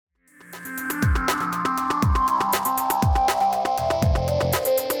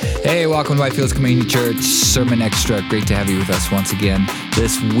Hey, welcome to Whitefields Community Church Sermon Extra. Great to have you with us once again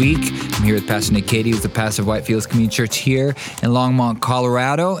this week. I'm here with Pastor Nick Cady, who's the pastor of Whitefields Community Church here in Longmont,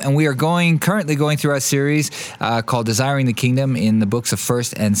 Colorado. And we are currently going through our series called Desiring the Kingdom in the books of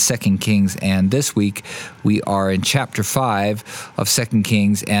 1st and 2nd Kings. And this week we are in chapter 5 of 2nd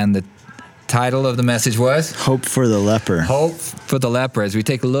Kings, and the title of the message was Hope for the Leper. Hope for the Leper. As we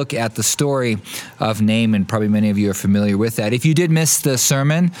take a look at the story of Naaman, probably many of you are familiar with that. If you did miss the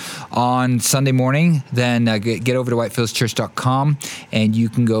sermon on Sunday morning, then get over to whitefieldschurch.com and you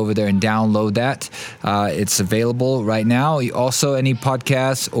can go over there and download that. It's available right now. Also, any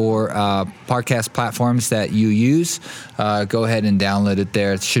podcasts or podcast platforms that you use, go ahead and download it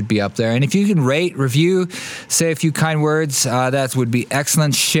there. It should be up there. And if you can rate, review, say a few kind words, that would be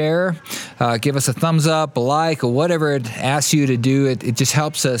excellent. Share. Give us a thumbs up, a like, or whatever it asks you to do. It just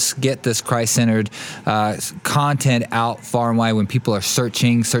helps us get this Christ-centered content out far and wide when people are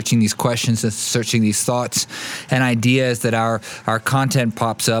searching these questions, and searching these thoughts and ideas, that our content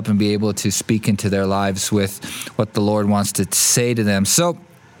pops up and be able to speak into their lives with what the Lord wants to say to them. So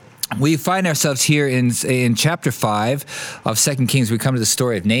we find ourselves here in chapter 5 of 2 Kings. We come to the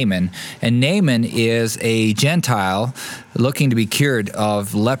story of Naaman. And Naaman is a Gentile looking to be cured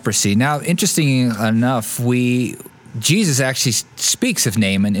of leprosy. Now, interesting enough, Jesus actually speaks of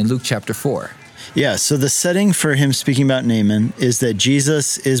Naaman in Luke chapter 4. Yeah, so the setting for him speaking about Naaman is that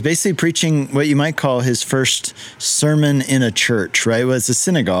Jesus is basically preaching what you might call his first sermon in a church, right? Well, it's a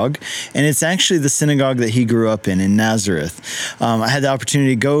synagogue, and it's actually the synagogue that he grew up in Nazareth. I had the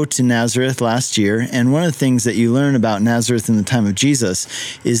opportunity to go to Nazareth last year, and one of the things that you learn about Nazareth in the time of Jesus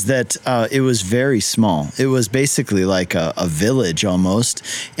is that it was very small. It was basically like a village almost,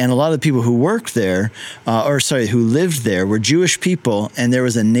 and a lot of the people who worked there, who lived there, were Jewish people, and there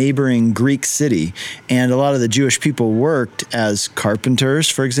was a neighboring Greek city. And a lot of the Jewish people worked as carpenters,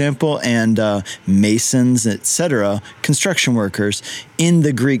 for example, and masons, etc., construction workers in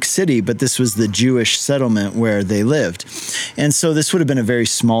the Greek city, but this was the Jewish settlement where they lived. And so this would have been a very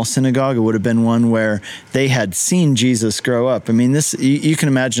small synagogue. It would have been one where they had seen Jesus grow up. I mean, you can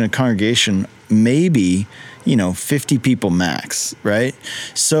imagine a congregation, maybe 50 people max, right?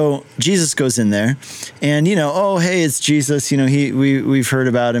 So Jesus goes in there and, oh, hey, it's Jesus. We've heard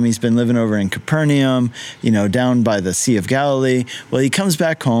about him. He's been living over in Capernaum, down by the Sea of Galilee. Well, he comes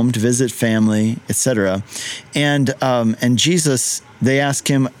back home to visit family, etc. And Jesus, they ask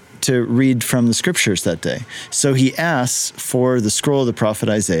him to read from the scriptures that day. So he asks for the scroll of the prophet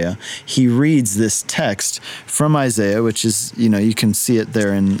Isaiah. He reads this text from Isaiah, which is, you can see it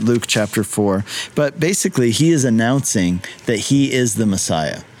there in Luke chapter 4. But basically, he is announcing that he is the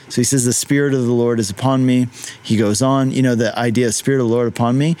Messiah. So he says, the Spirit of the Lord is upon me. He goes on, the idea of Spirit of the Lord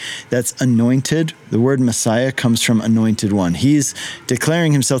upon me, that's anointed. The word Messiah comes from anointed one. He's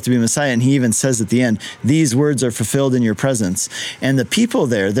declaring himself to be Messiah, and he even says at the end, these words are fulfilled in your presence. And the people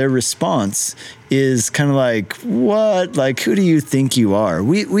there, their response is kind of like, what? Like, who do you think you are?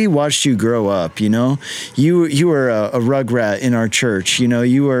 We watched you grow up, You were a rugrat in our church,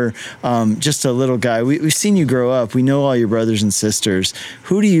 you were just a little guy. We've seen you grow up. We know all your brothers and sisters.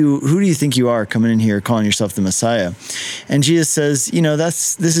 Who do you think you are coming in here calling yourself the Messiah? And Jesus says,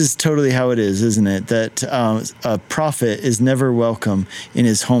 this is totally how it is, isn't it? That a prophet is never welcome in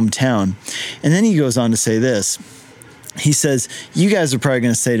his hometown. And then he goes on to say this. He says, you guys are probably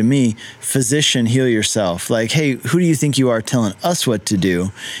going to say to me, physician, heal yourself. Like, hey, who do you think you are telling us what to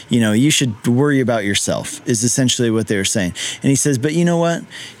do? You should worry about yourself, is essentially what they were saying. And he says, but you know what?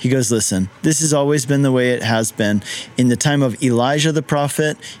 He goes, listen, this has always been the way it has been. In the time of Elijah the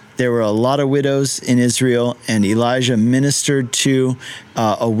prophet, there were a lot of widows in Israel, and Elijah ministered to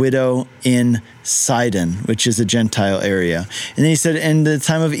a widow in Sidon, which is a Gentile area. And then he said, in the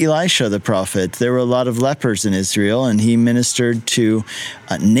time of Elisha the prophet, there were a lot of lepers in Israel, and he ministered to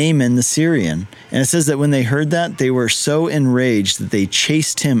Naaman the Syrian. And it says that when they heard that, they were so enraged that they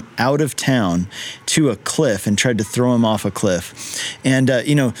chased him out of town to a cliff and tried to throw him off a cliff. And,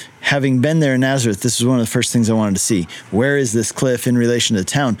 having been there in Nazareth, this was one of the first things I wanted to see. Where is this cliff in relation to the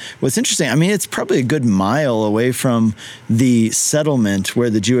town? What's interesting, it's probably a good mile away from the settlement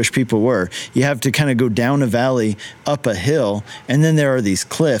where the Jewish people were. You have to kind of go down a valley, up a hill, and then there are these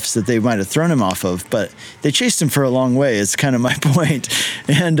cliffs that they might have thrown him off of, but they chased him for a long way, is kind of my point.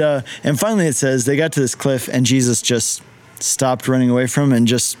 And finally it says they got to this cliff and Jesus just stopped running away from him and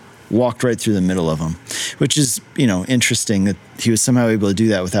just walked right through the middle of them, which is, interesting that he was somehow able to do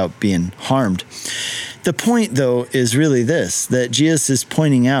that without being harmed. The point, though, is really this, that Jesus is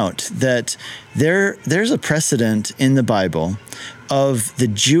pointing out that there's a precedent in the Bible of the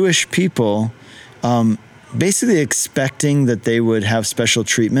Jewish people basically expecting that they would have special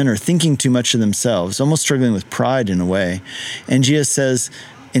treatment or thinking too much of themselves, almost struggling with pride in a way. And Jesus says,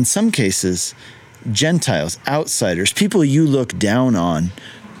 in some cases, Gentiles, outsiders, people you look down on,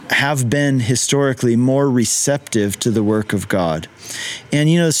 have been historically more receptive to the work of God. And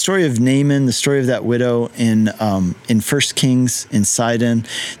the story of Naaman, the story of that widow in 1 Kings in Sidon,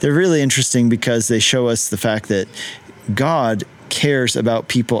 they're really interesting because they show us the fact that God cares about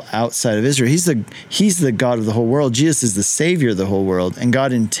people outside of Israel. He's the God of the whole world. Jesus is the Savior of the whole world, and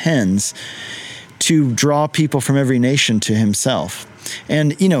God intends to draw people from every nation to himself.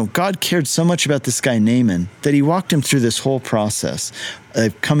 And, God cared so much about this guy Naaman that he walked him through this whole process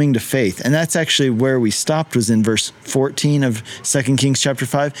of coming to faith. And that's actually where we stopped, was in verse 14 of 2 Kings chapter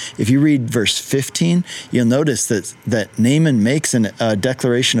 5. If you read verse 15, you'll notice that Naaman makes a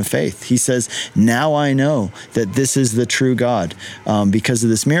declaration of faith. He says, now I know that this is the true God because of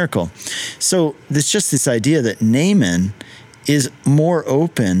this miracle. So it's just this idea that Naaman is more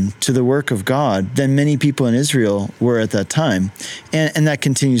open to the work of God than many people in Israel were at that time. And that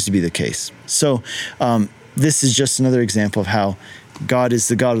continues to be the case. So this is just another example of how God is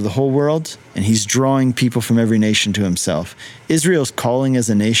the God of the whole world, and he's drawing people from every nation to himself. Israel's calling as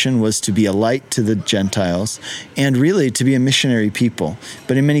a nation was to be a light to the Gentiles and really to be a missionary people.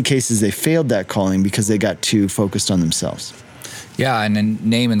 But in many cases, they failed that calling because they got too focused on themselves. Yeah, and then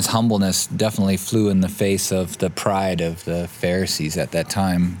Naaman's humbleness definitely flew in the face of the pride of the Pharisees at that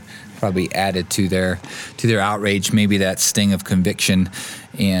time. Probably added to their outrage, maybe that sting of conviction,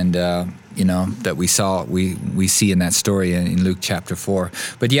 and that we see in that story in Luke chapter 4.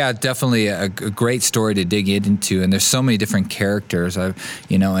 But yeah, definitely a great story to dig into, and there's so many different characters.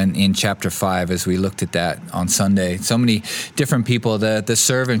 In chapter 5, as we looked at that on Sunday, so many different people. The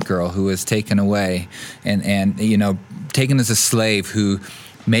servant girl who was taken away, and taken as a slave, who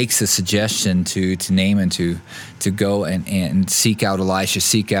makes a suggestion to Naaman to go and seek out Elisha,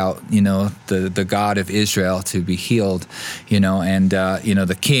 seek out the God of Israel to be healed, and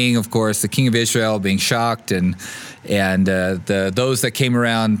the king, of course, the king of Israel being shocked, and those that came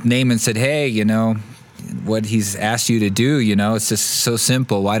around Naaman said, hey, what he's asked you to do, it's just so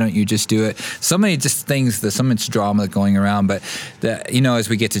simple. Why don't you just do it? So many just things, there's so much drama going around. But as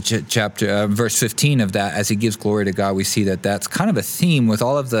we get to chapter verse 15 of that, as he gives glory to God, we see that that's kind of a theme with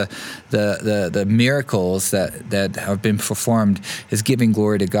all of the miracles that have been performed, is giving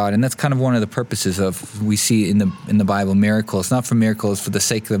glory to God, and that's kind of one of the purposes of, we see in the Bible, miracles, not for miracles for the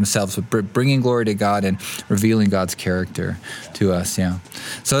sake of themselves, but bringing glory to God and revealing God's character to us. Yeah.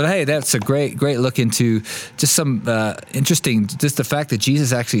 So hey, that's a great look into just some interesting, just the fact that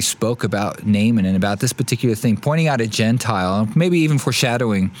Jesus actually spoke about Naaman and about this particular thing, pointing out a Gentile, maybe even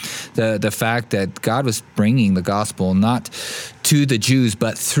foreshadowing the fact that God was bringing the gospel not to the Jews,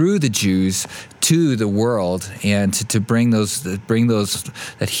 but through the Jews to the world, and to bring those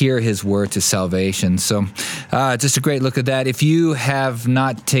that hear his word to salvation. So just a great look at that. If you have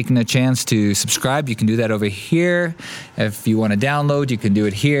not taken a chance to subscribe, you can do that over here. If you want to download, you can do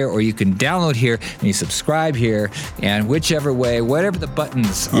it here, or you can download here and you subscribe here, and whichever way, whatever the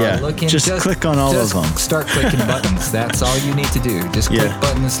buttons are looking, just click on all of them. Start clicking buttons. That's all you need to do. Just click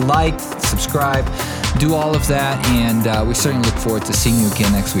buttons, like, subscribe, do all of that, and we certainly look forward to seeing you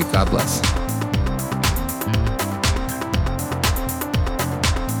again next week. God bless.